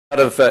Out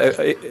of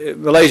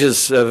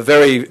Malaysia's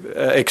very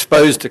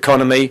exposed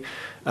economy.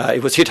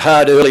 It was hit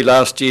hard early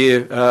last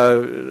year.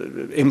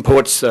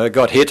 Imports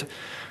got hit.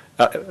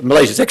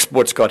 Malaysia's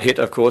exports got hit,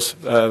 of course,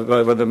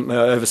 by the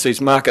overseas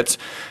markets.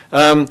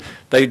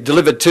 They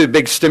delivered two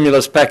big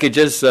stimulus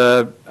packages,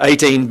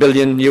 18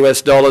 billion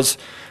US dollars.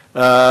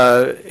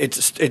 The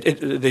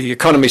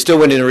economy still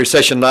went into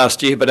recession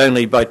last year, but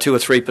only by 2 or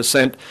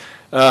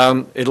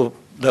 3%.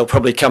 They'll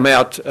probably come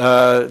out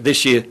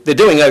this year. They're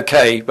doing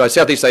okay. By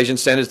Southeast Asian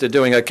standards, they're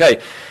doing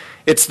okay.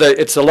 It's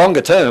the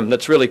longer term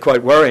that's really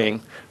quite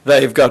worrying.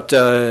 They've got,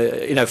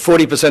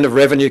 40% of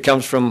revenue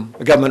comes from,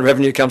 government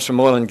revenue comes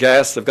from oil and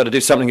gas. They've got to do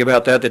something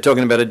about that. They're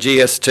talking about a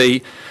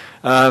GST.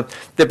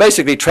 They're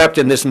basically trapped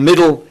in this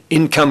middle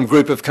income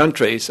group of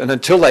countries, and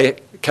until they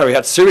carry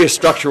out serious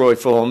structural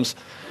reforms,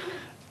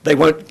 they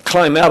won't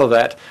climb out of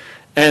that.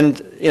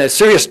 And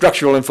serious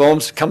structural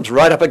reforms comes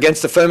right up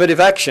against affirmative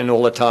action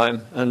all the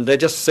time, and they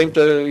just seem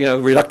to,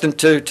 reluctant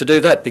to do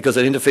that because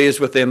it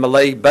interferes with their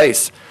Malay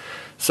base.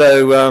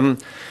 So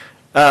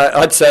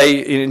I'd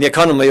say the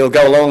economy will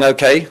go along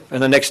okay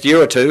in the next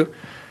year or two.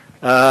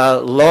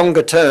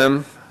 Longer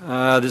term,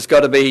 there's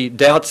got to be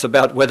doubts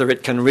about whether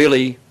it can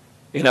really,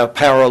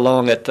 power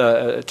along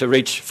to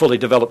reach fully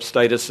developed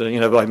status,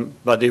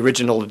 by the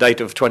original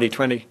date of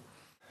 2020.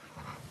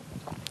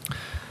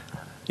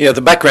 Yeah,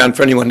 the background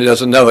for anyone who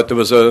doesn't know it, there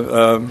was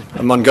a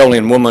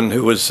Mongolian woman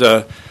who was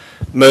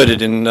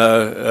murdered in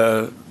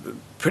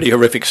pretty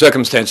horrific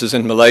circumstances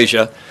in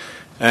Malaysia,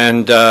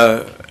 and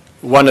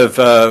one of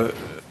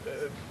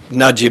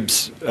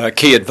Najib's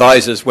key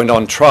advisors went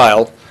on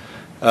trial.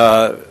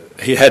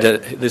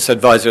 This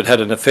advisor had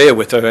had an affair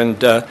with her,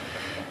 and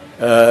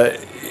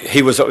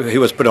he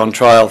was put on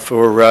trial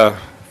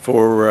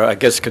for I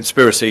guess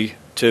conspiracy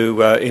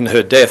to in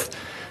her death.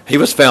 He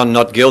was found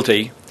not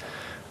guilty.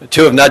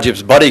 Two of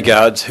Najib's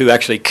bodyguards, who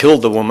actually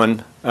killed the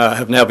woman,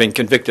 have now been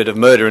convicted of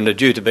murder and are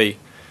due to be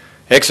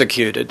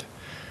executed.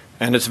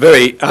 And it's a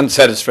very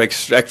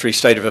unsatisfactory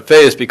state of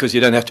affairs because you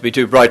don't have to be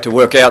too bright to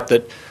work out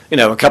that,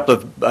 a couple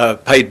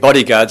of paid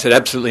bodyguards had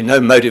absolutely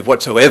no motive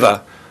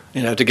whatsoever,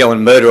 to go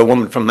and murder a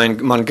woman from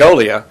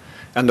Mongolia.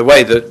 And the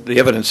way that the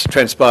evidence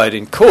transpired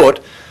in court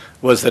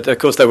was that, of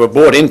course, they were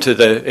brought into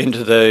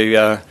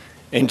the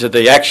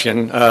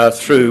action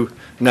through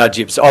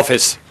Najib's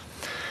office.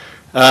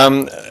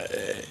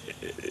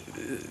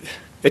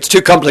 It's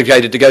too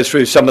complicated to go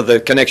through some of the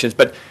connections,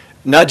 but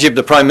Najib,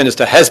 the Prime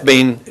Minister, has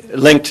been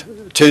linked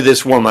to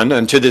this woman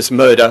and to this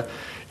murder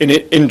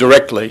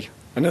indirectly.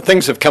 And the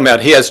things have come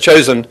out. He has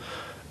chosen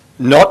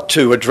not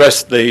to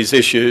address these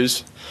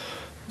issues,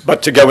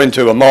 but to go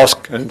into a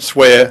mosque and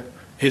swear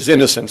his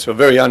innocence, a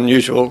very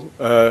unusual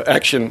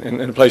action in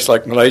a place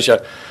like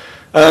Malaysia.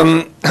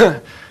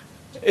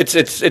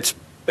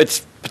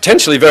 It's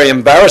potentially very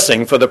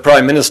embarrassing for the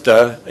Prime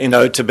Minister,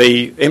 to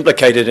be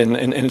implicated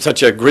in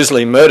such a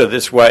grisly murder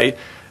this way.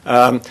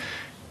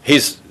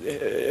 His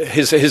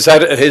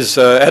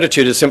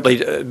attitude has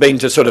simply been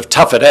to sort of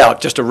tough it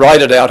out, just to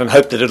ride it out and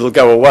hope that it'll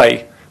go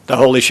away. The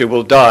whole issue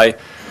will die.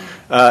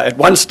 At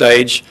one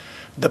stage,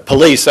 the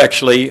police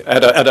actually,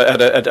 at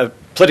a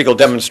political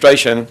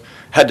demonstration,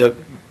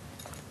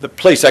 the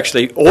police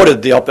actually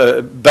ordered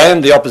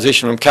banned the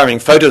opposition from carrying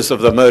photos of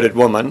the murdered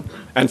woman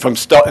and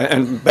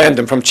banned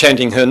them from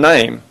chanting her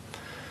name.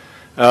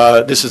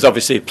 This is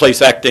obviously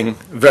police acting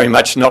very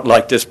much not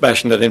like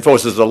dispassion that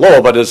enforces the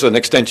law, but as an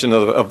extension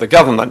of the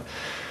government.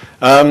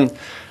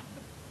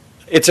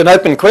 It's an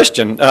open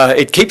question.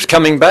 It keeps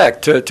coming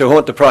back to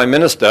haunt the Prime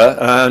Minister,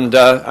 and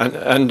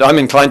I'm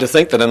inclined to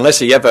think that unless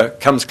he ever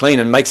comes clean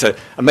and makes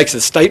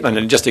a statement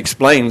and just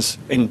explains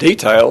in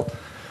detail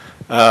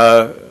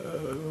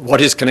what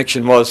his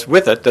connection was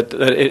with it, that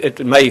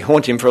it may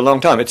haunt him for a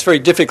long time. It's very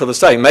difficult to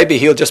say. Maybe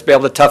he'll just be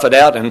able to tough it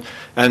out, and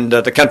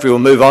the country will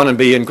move on and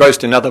be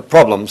engrossed in other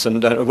problems,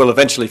 and will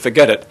eventually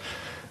forget it.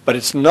 But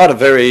it's not a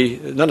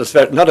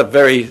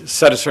very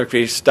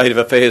satisfactory state of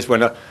affairs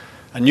when a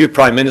new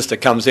Prime Minister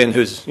comes in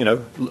who's,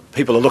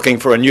 people are looking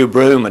for a new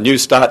broom, a new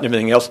start and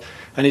everything else,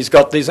 and he's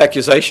got these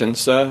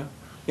accusations,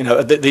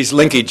 these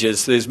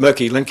linkages, these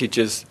murky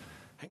linkages.